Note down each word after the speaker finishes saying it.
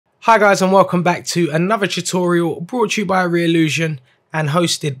Hi guys, and welcome back to another tutorial brought to you by Reallusion and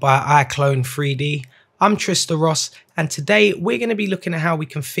hosted by iClone 3D. I'm Trista Ross, and today we're going to be looking at how we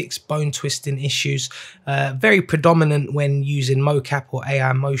can fix bone twisting issues. Very predominant when using mocap or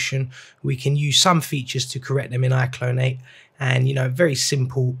AI motion. We can use some features to correct them in iClone 8, and very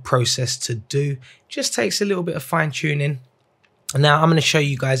simple process to do. Just takes a little bit of fine tuning. Now I'm going to show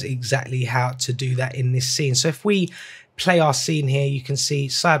you guys exactly how to do that in this scene. So if we play our scene here, you can see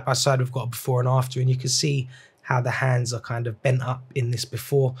side by side we've got a before and after, and you can see how the hands are kind of bent up in this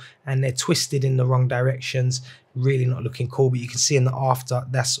before and they're twisted in the wrong directions, really not looking cool. But you can see in the after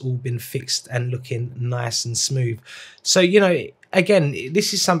that's all been fixed and looking nice and smooth. So again,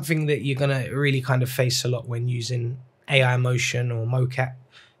 this is something that you're going to really kind of face a lot when using AI motion or mocap.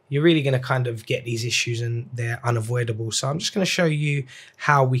 You're really going to kind of get these issues and they're unavoidable. So I'm just going to show you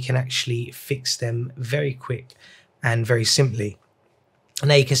how we can actually fix them very quick and very simply. And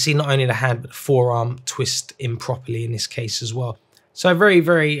now you can see not only the hand, but the forearm twist improperly in this case as well. So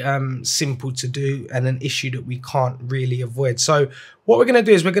very simple to do and an issue that we can't really avoid. So what we're going to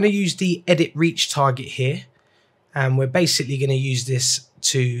do is we're going to use the edit reach target here. And we're basically going to use this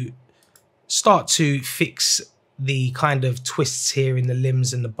to start to fix the kind of twists here in the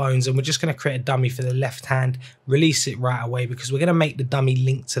limbs and the bones. And we're just going to create a dummy for the left hand, release it right away because we're going to make the dummy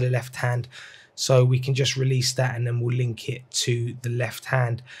link to the left hand. So we can just release that and then we'll link it to the left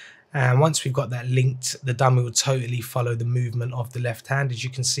hand. And once we've got that linked, the dummy will totally follow the movement of the left hand. As you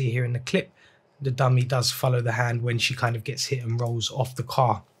can see here in the clip, the dummy does follow the hand when she kind of gets hit and rolls off the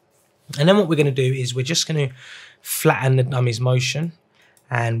car. And then what we're going to do is we're just going to flatten the dummy's motion,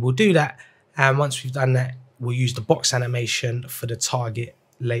 and we'll do that. And once we've done that, we'll use the box animation for the target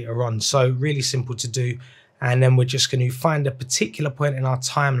later on. So really simple to do. And then we're just going to find a particular point in our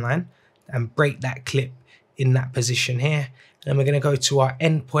timeline and break that clip in that position here. And then we're going to go to our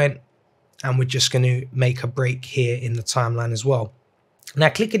end point and we're just going to make a break here in the timeline as well. Now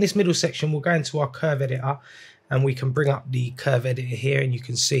click in this middle section, we'll go into our curve editor and we can bring up the curve editor here, and you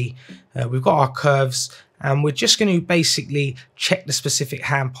can see we've got our curves, and we're just going to basically check the specific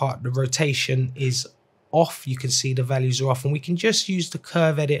hand part. The rotation is off, you can see the values are off, and we can just use the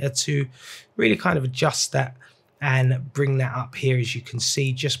curve editor to really kind of adjust that and bring that up here, as you can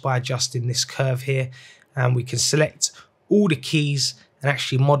see, just by adjusting this curve here. And we can select all the keys and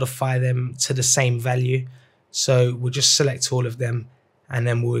actually modify them to the same value. So we'll just select all of them and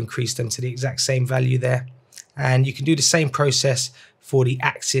then we'll increase them to the exact same value there. And you can do the same process for the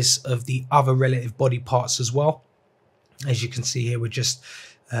axis of the other relative body parts as well. As you can see here, we're just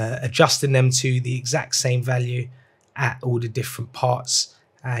adjusting them to the exact same value at all the different parts,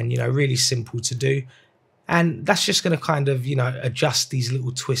 and really simple to do. And that's just going to kind of adjust these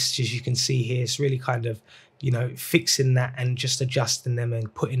little twists, as you can see here. It's really kind of fixing that and just adjusting them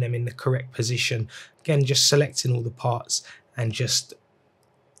and putting them in the correct position. Again, just selecting all the parts and just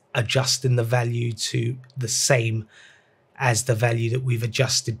adjusting the value to the same as the value that we've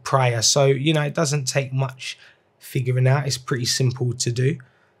adjusted prior. So it doesn't take much figuring out. It's pretty simple to do.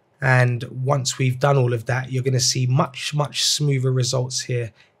 And once we've done all of that, you're going to see much smoother results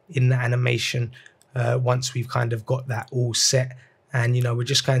here in the animation once we've kind of got that all set. And we're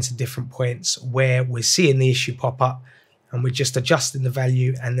just going to different points where we're seeing the issue pop up, and we're just adjusting the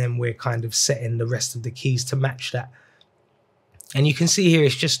value, and then we're kind of setting the rest of the keys to match that. And you can see here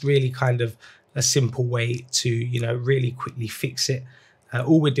it's just really kind of a simple way to really quickly fix it.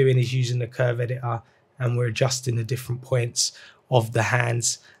 All we're doing is using the curve editor, and we're adjusting the different points of the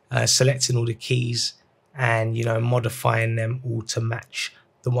hands, selecting all the keys, and modifying them all to match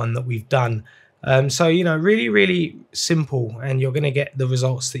the one that we've done. So really simple, and you're going to get the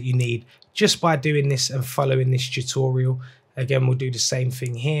results that you need just by doing this and following this tutorial. Again, we'll do the same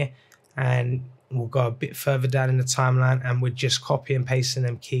thing here, and we'll go a bit further down in the timeline, and we're just copy and pasting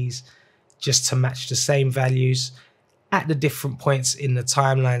them keys just to match the same values at the different points in the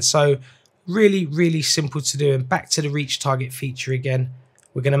timeline. So really simple to do. And back to the reach target feature again,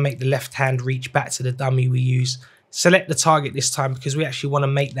 we're going to make the left hand reach back to the dummy we use. Select the target this time because we actually want to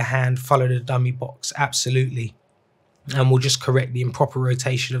make the hand follow the dummy box, absolutely. And we'll just correct the improper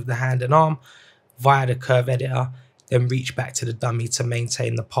rotation of the hand and arm via the curve editor, then reach back to the dummy to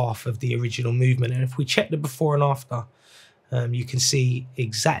maintain the path of the original movement. And if we check the before and after, you can see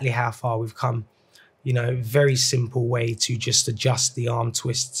exactly how far we've come. Very simple way to just adjust the arm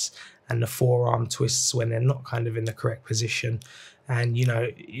twists and the forearm twists when they're not kind of in the correct position. And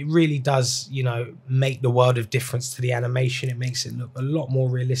it really does make the world of difference to the animation. It makes it look a lot more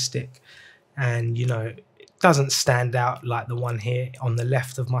realistic, and it doesn't stand out like the one here on the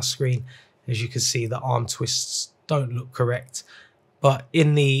left of my screen. As you can see, the arm twists don't look correct, But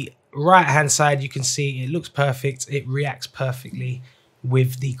in the right hand side, you can see it looks perfect. It reacts perfectly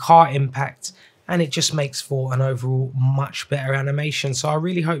with the car impact, and it just makes for an overall much better animation. So I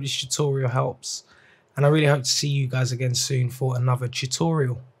really hope this tutorial helps, and I really hope to see you guys again soon for another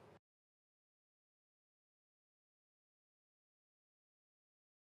tutorial.